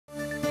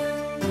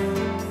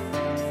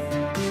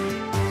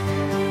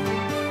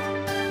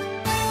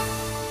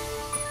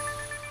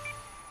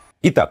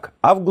Итак,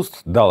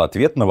 август дал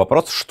ответ на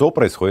вопрос, что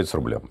происходит с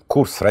рублем.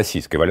 Курс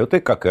российской валюты,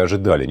 как и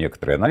ожидали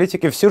некоторые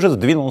аналитики, все же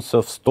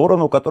сдвинулся в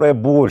сторону, которая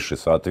больше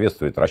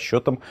соответствует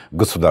расчетам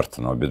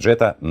государственного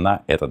бюджета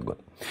на этот год.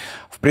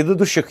 В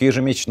предыдущих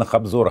ежемесячных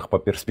обзорах по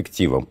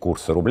перспективам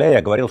курса рубля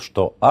я говорил,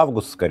 что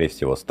август, скорее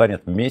всего,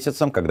 станет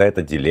месяцем, когда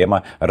эта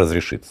дилемма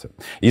разрешится.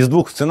 Из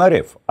двух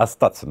сценариев –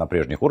 остаться на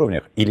прежних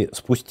уровнях или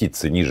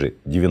спуститься ниже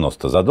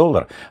 90 за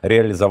доллар –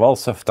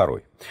 реализовался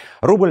второй.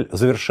 Рубль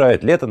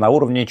завершает лето на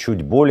уровне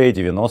чуть более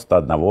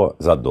 91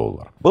 за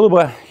доллар. Было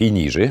бы и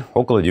ниже,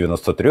 около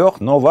 93,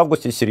 но в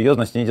августе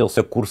серьезно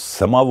снизился курс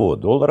самого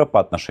доллара по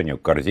отношению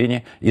к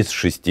корзине из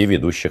 6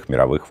 ведущих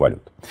мировых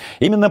валют.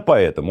 Именно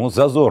поэтому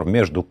зазор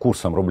между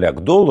курсом рубля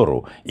к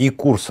доллару и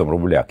курсом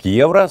рубля к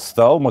евро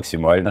стал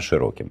максимально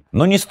широким.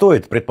 Но не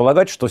стоит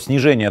предполагать, что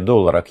снижение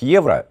доллара к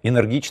евро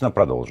энергично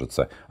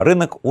продолжится.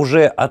 Рынок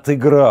уже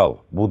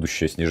отыграл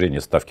будущее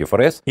снижение ставки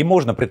ФРС, и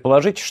можно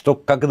предположить, что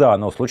когда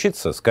оно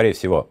случится, скорее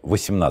всего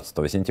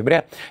 18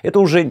 сентября, это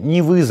уже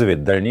не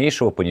вызовет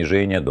дальнейшего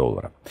понижения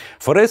доллара.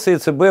 ФРС и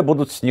ЦБ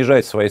будут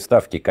снижать свои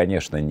ставки,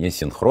 конечно, не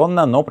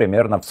синхронно, но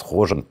примерно в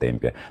схожем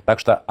темпе. Так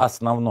что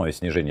основное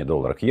снижение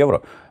доллара к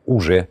евро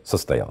уже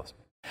состоялось.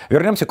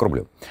 Вернемся к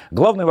рублю.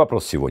 Главный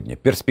вопрос сегодня –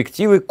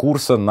 перспективы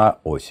курса на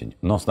осень.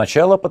 Но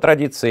сначала, по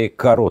традиции,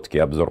 короткий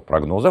обзор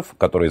прогнозов,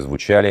 которые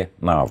звучали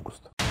на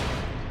август.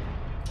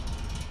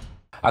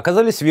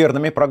 Оказались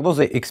верными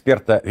прогнозы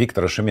эксперта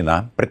Виктора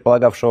Шамина,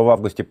 предполагавшего в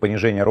августе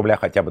понижение рубля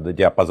хотя бы до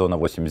диапазона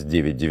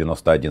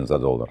 89-91 за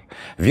доллар.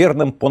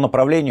 Верным по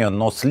направлению,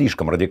 но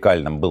слишком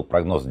радикальным был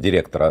прогноз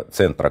директора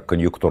Центра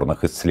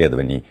конъюнктурных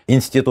исследований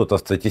Института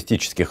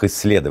статистических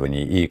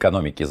исследований и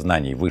экономики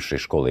знаний Высшей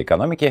школы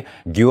экономики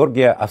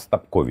Георгия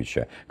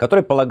Остапковича,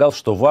 который полагал,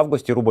 что в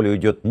августе рубль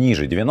уйдет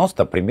ниже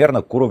 90,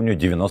 примерно к уровню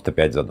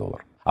 95 за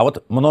доллар. А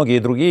вот многие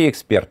другие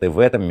эксперты в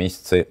этом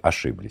месяце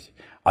ошиблись.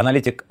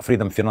 Аналитик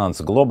Freedom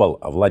Finance Global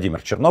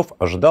Владимир Чернов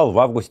ожидал в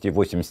августе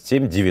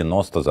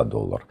 87-90 за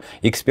доллар.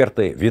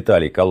 Эксперты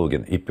Виталий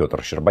Калугин и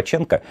Петр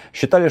Щербаченко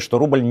считали, что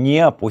рубль не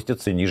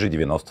опустится ниже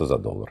 90 за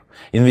доллар.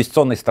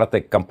 Инвестиционный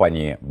стратег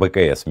компании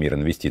БКС «Мир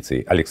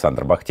инвестиций»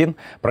 Александр Бахтин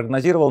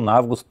прогнозировал на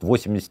август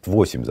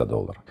 88 за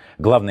доллар.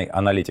 Главный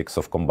аналитик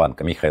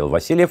Совкомбанка Михаил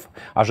Васильев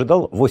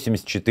ожидал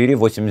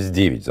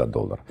 84-89 за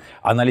доллар.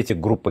 Аналитик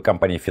группы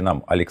компании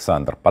Финам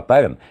Александр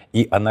Потавин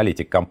и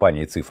аналитик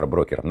компании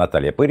Цифроброкер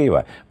Наталья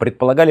Пырьева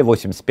предполагали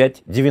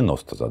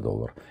 85-90 за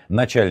доллар.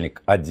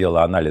 Начальник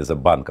отдела анализа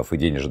банков и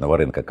денежного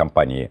рынка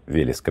компании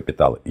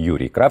Альфа-Капитал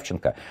Юрий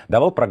Кравченко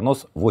давал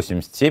прогноз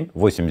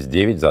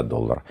 87-89 за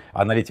доллар.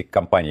 Аналитик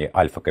компании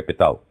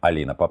Альфа-Капитал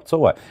Алина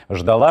Попцова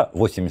ждала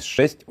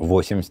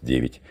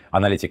 86-89.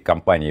 Аналитик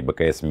компании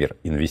БКС «Мир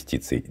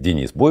инвестиций»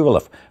 Денис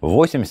Буйволов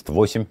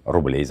 88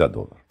 рублей за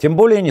доллар. Тем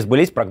более не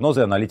сбылись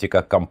прогнозы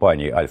аналитика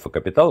компании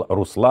Альфа-Капитал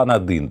Руслана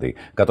Дынды,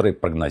 который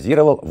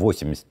прогнозировал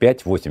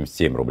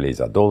 85-87 рублей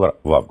за доллар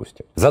в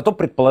августе. Зато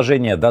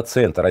предположения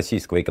доцента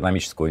Российского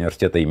экономического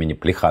университета имени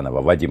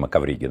Плеханова Вадима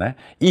Ковригина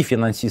и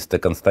финансиста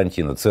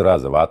Константина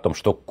Циразова о том,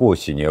 что к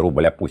осени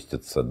рубль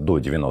опустится до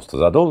 90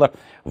 за доллар,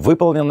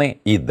 выполнены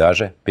и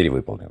даже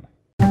перевыполнены.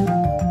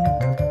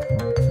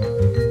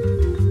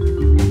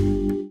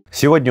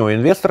 Сегодня у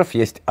инвесторов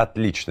есть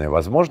отличная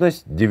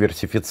возможность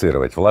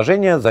диверсифицировать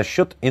вложения за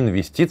счет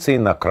инвестиций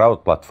на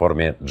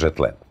крауд-платформе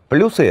JetLand.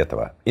 Плюсы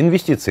этого.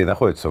 Инвестиции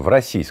находятся в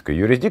российской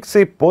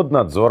юрисдикции под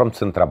надзором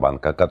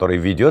Центробанка, который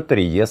ведет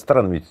реестр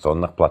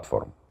инвестиционных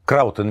платформ.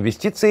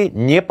 Крауд-инвестиции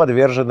не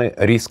подвержены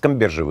рискам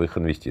биржевых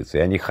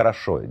инвестиций. Они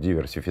хорошо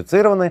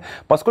диверсифицированы,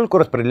 поскольку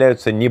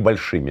распределяются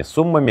небольшими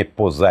суммами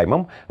по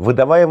займам,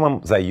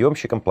 выдаваемым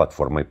заемщикам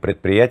платформы,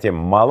 предприятиям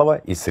малого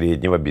и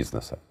среднего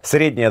бизнеса.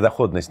 Средняя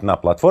доходность на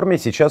платформе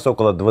сейчас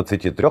около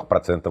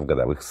 23%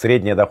 годовых.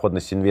 Средняя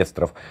доходность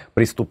инвесторов,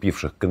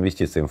 приступивших к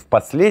инвестициям в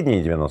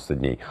последние 90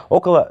 дней,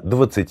 около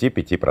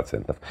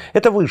 25%.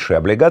 Это выше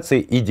облигаций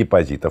и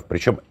депозитов.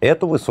 Причем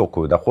эту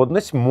высокую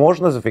доходность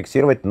можно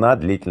зафиксировать на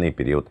длительный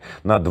период.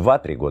 На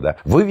 2-3 года.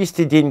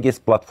 Вывести деньги с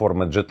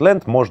платформы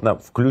JetLand можно,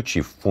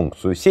 включив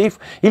функцию сейф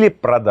или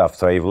продав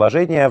свои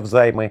вложения в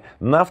займы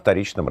на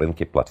вторичном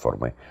рынке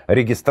платформы.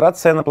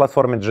 Регистрация на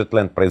платформе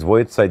JetLand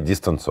производится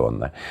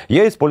дистанционно.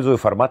 Я использую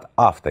формат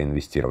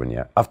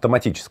автоинвестирования.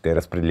 Автоматическое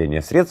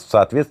распределение средств в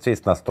соответствии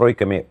с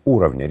настройками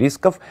уровня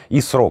рисков и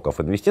сроков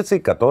инвестиций,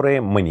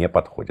 которые мне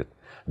подходят.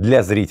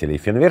 Для зрителей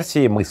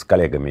Финверсии мы с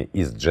коллегами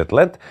из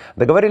JetLand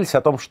договорились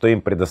о том, что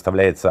им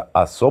предоставляется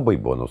особый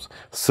бонус.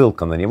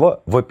 Ссылка на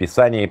него в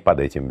описании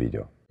под этим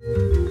видео.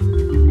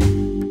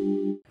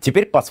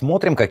 Теперь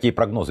посмотрим, какие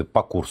прогнозы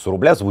по курсу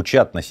рубля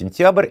звучат на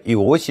сентябрь и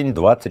осень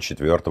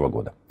 2024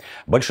 года.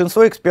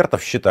 Большинство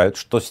экспертов считают,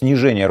 что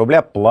снижение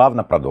рубля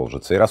плавно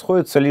продолжится и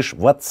расходится лишь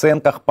в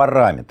оценках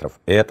параметров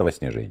этого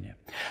снижения.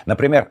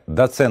 Например,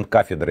 доцент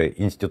кафедры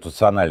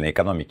институциональной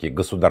экономики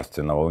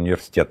Государственного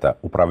университета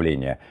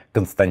управления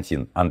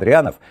Константин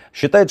Андрианов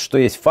считает, что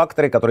есть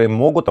факторы, которые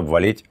могут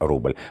обвалить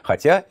рубль,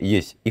 хотя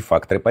есть и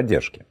факторы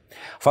поддержки.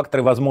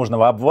 Факторы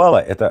возможного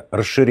обвала – это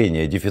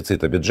расширение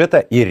дефицита бюджета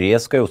и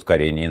резкое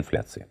ускорение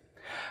инфляции.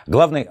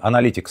 Главный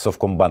аналитик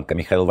Совкомбанка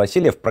Михаил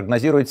Васильев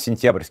прогнозирует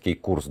сентябрьский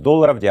курс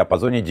доллара в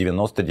диапазоне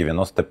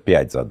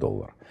 90-95 за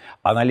доллар.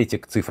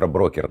 Аналитик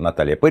цифроброкер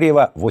Наталья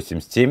Пырьева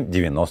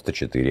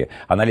 87,94.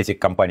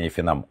 Аналитик компании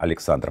Финам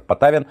Александр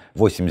Потавин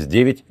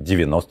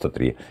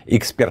 89,93.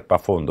 Эксперт по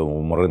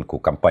фондовому рынку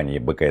компании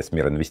БКС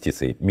Мир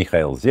Инвестиций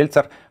Михаил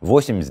Зельцер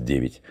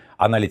 89.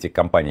 Аналитик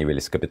компании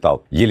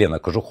Альфа-Капитал Елена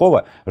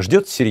Кожухова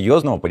ждет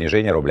серьезного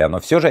понижения рубля, но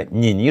все же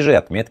не ниже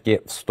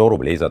отметки в 100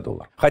 рублей за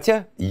доллар.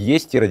 Хотя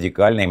есть и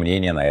радикальные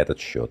мнения на этот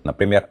счет.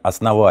 Например,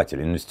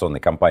 основатель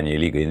инвестиционной компании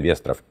Лига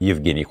инвесторов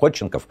Евгений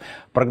Ходченков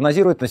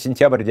прогнозирует на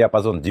сентябрь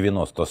диапазон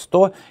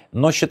 90-100,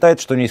 но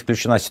считает, что не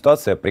исключена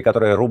ситуация, при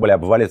которой рубль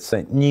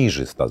обвалится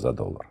ниже 100 за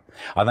доллар.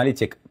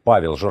 Аналитик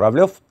Павел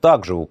Журавлев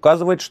также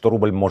указывает, что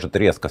рубль может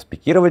резко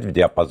спикировать в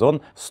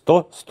диапазон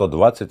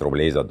 100-120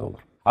 рублей за доллар.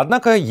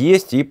 Однако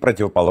есть и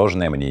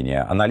противоположное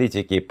мнение.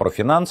 Аналитики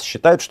ProFinance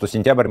считают, что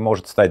сентябрь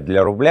может стать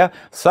для рубля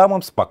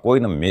самым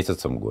спокойным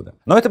месяцем года.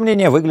 Но это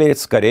мнение выглядит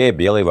скорее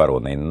белой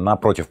вороной.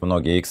 Напротив,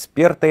 многие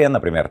эксперты,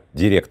 например,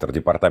 директор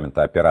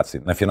департамента операций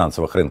на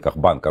финансовых рынках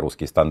банка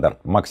 «Русский стандарт»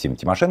 Максим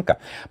Тимошенко,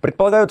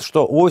 предполагают,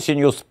 что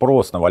осенью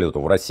спрос на валюту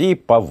в России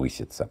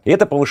повысится. И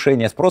это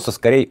повышение спроса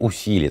скорее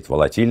усилит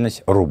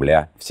волатильность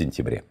рубля в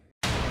сентябре.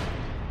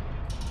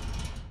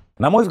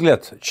 На мой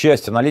взгляд,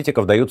 часть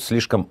аналитиков дают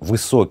слишком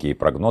высокие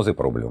прогнозы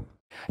по рублю.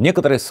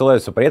 Некоторые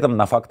ссылаются при этом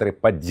на факторы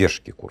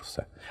поддержки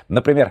курса.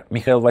 Например,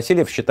 Михаил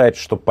Васильев считает,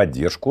 что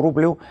поддержку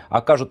рублю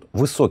окажут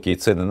высокие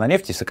цены на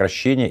нефть и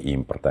сокращение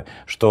импорта,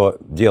 что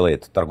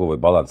делает торговый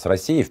баланс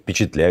России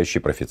впечатляюще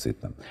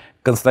профицитным.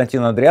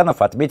 Константин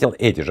Андрианов отметил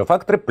эти же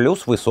факторы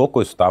плюс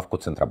высокую ставку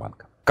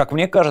Центробанка. Как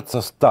мне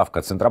кажется,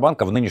 ставка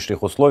Центробанка в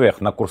нынешних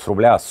условиях на курс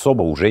рубля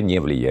особо уже не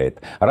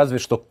влияет, разве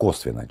что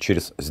косвенно,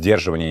 через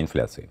сдерживание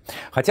инфляции.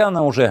 Хотя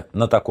она уже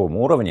на таком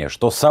уровне,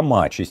 что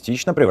сама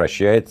частично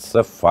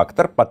превращается в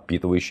фактор,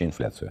 подпитывающий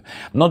инфляцию.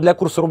 Но для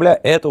курса рубля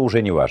это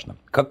уже не важно.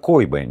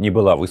 Какой бы ни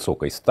была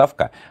высокой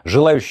ставка,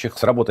 желающих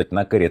сработать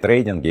на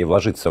кэрри-трейдинге и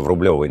вложиться в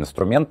рублевые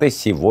инструменты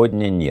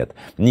сегодня нет.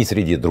 Ни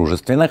среди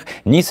дружественных,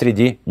 ни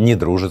среди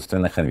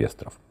недружественных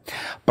инвесторов.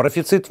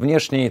 Профицит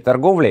внешней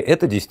торговли –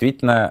 это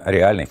действительно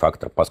реальный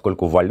фактор,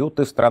 поскольку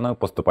валюты в страну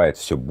поступает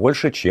все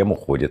больше, чем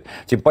уходит.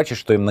 Тем паче,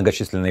 что и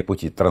многочисленные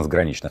пути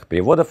трансграничных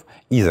переводов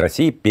из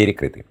России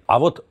перекрыты. А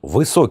вот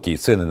высокие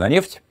цены на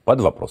нефть под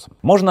вопросом.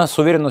 Можно с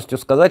уверенностью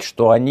сказать,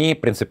 что они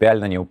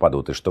принципиально не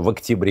упадут, и что в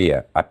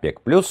октябре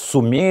ОПЕК+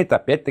 сумеет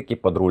опять-таки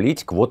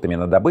подрулить квотами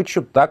на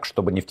добычу так,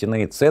 чтобы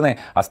нефтяные цены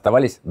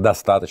оставались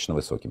достаточно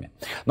высокими.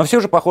 Но все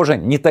же, похоже,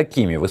 не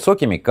такими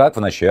высокими, как в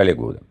начале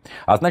года.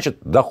 А значит,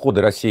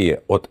 доходы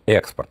России от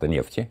экспорта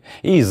нефти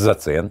и из-за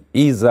цен,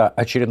 и из-за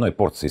очередной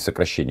порции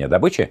сокращения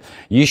добычи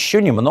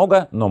еще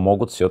немного, но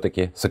могут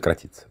все-таки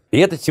сократиться. И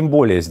это тем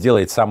более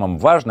сделает самым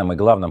важным и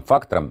главным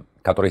фактором,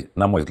 который,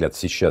 на мой взгляд,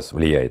 сейчас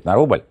влияет на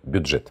рубль,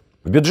 бюджет.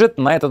 В бюджет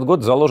на этот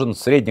год заложен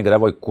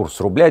среднегодовой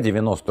курс рубля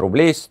 90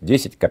 рублей с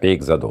 10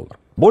 копеек за доллар.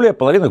 Более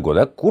половины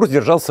года курс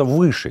держался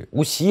выше,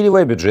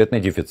 усиливая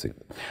бюджетный дефицит.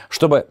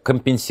 Чтобы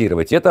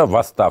компенсировать это, в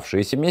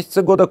оставшиеся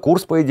месяцы года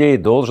курс, по идее,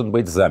 должен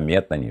быть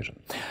заметно ниже.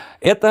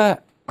 Это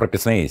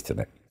прописные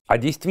истины. А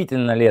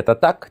действительно ли это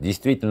так?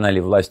 Действительно ли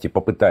власти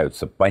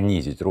попытаются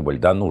понизить рубль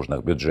до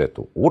нужных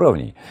бюджету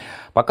уровней?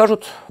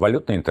 Покажут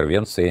валютные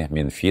интервенции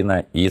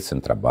Минфина и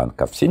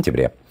Центробанка в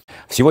сентябре.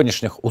 В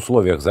сегодняшних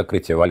условиях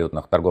закрытия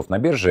валютных торгов на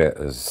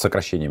бирже,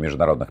 сокращения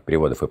международных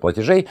переводов и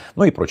платежей,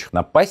 ну и прочих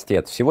напастей,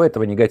 от всего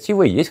этого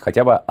негатива есть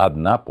хотя бы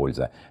одна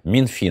польза.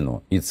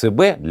 Минфину и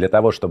ЦБ для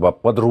того, чтобы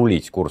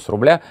подрулить курс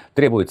рубля,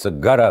 требуется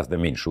гораздо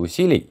меньше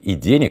усилий и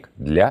денег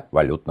для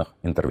валютных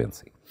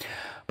интервенций.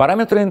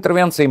 Параметры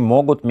интервенций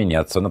могут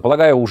меняться, но,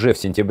 полагаю, уже в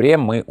сентябре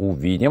мы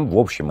увидим в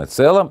общем и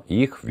целом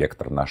их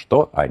вектор, на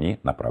что они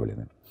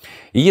направлены.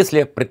 И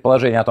если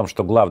предположение о том,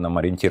 что главным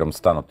ориентиром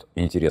станут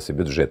интересы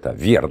бюджета,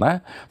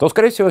 верно, то,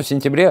 скорее всего, в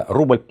сентябре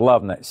рубль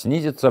плавно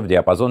снизится в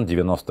диапазон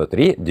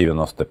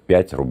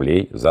 93-95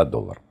 рублей за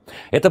доллар.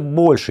 Это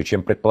больше,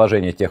 чем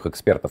предположение тех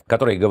экспертов,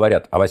 которые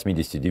говорят о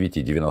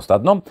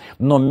 89-91,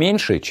 но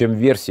меньше, чем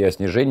версия о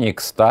снижении к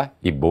 100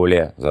 и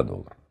более за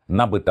доллар.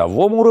 На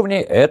бытовом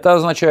уровне это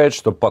означает,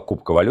 что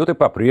покупка валюты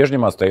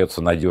по-прежнему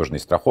остается надежной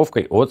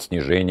страховкой от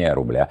снижения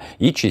рубля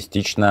и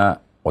частично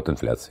от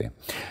инфляции.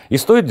 И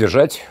стоит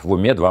держать в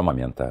уме два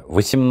момента.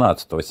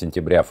 18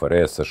 сентября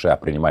ФРС США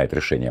принимает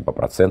решение по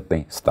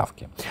процентной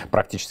ставке.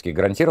 Практически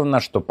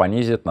гарантированно, что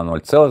понизит на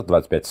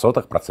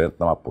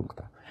 0,25%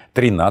 пункта.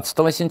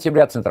 13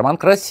 сентября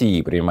Центробанк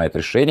России принимает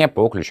решение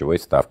по ключевой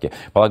ставке.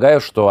 Полагаю,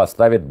 что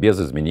оставит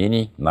без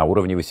изменений на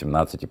уровне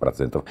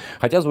 18%.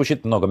 Хотя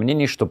звучит много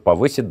мнений, что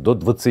повысит до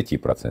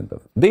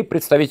 20%. Да и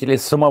представители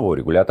самого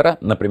регулятора,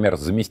 например,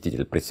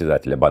 заместитель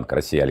председателя Банка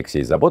России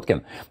Алексей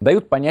Заботкин,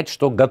 дают понять,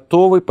 что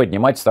готовы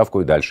поднимать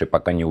ставку и дальше,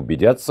 пока не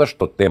убедятся,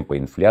 что темпы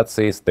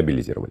инфляции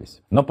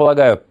стабилизировались. Но,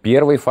 полагаю,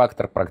 первый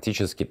фактор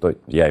практически,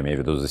 я имею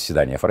в виду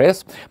заседание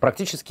ФРС,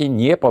 практически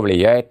не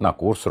повлияет на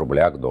курс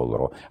рубля к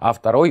доллару. А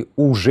второй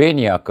уже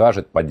не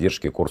окажет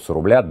поддержки курсу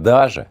рубля,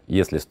 даже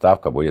если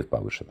ставка будет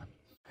повышена.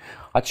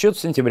 Отсчет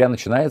сентября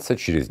начинается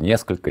через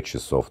несколько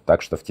часов,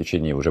 так что в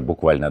течение уже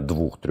буквально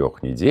 2-3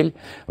 недель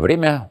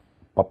время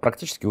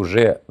практически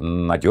уже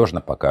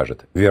надежно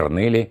покажет,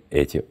 верны ли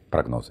эти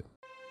прогнозы.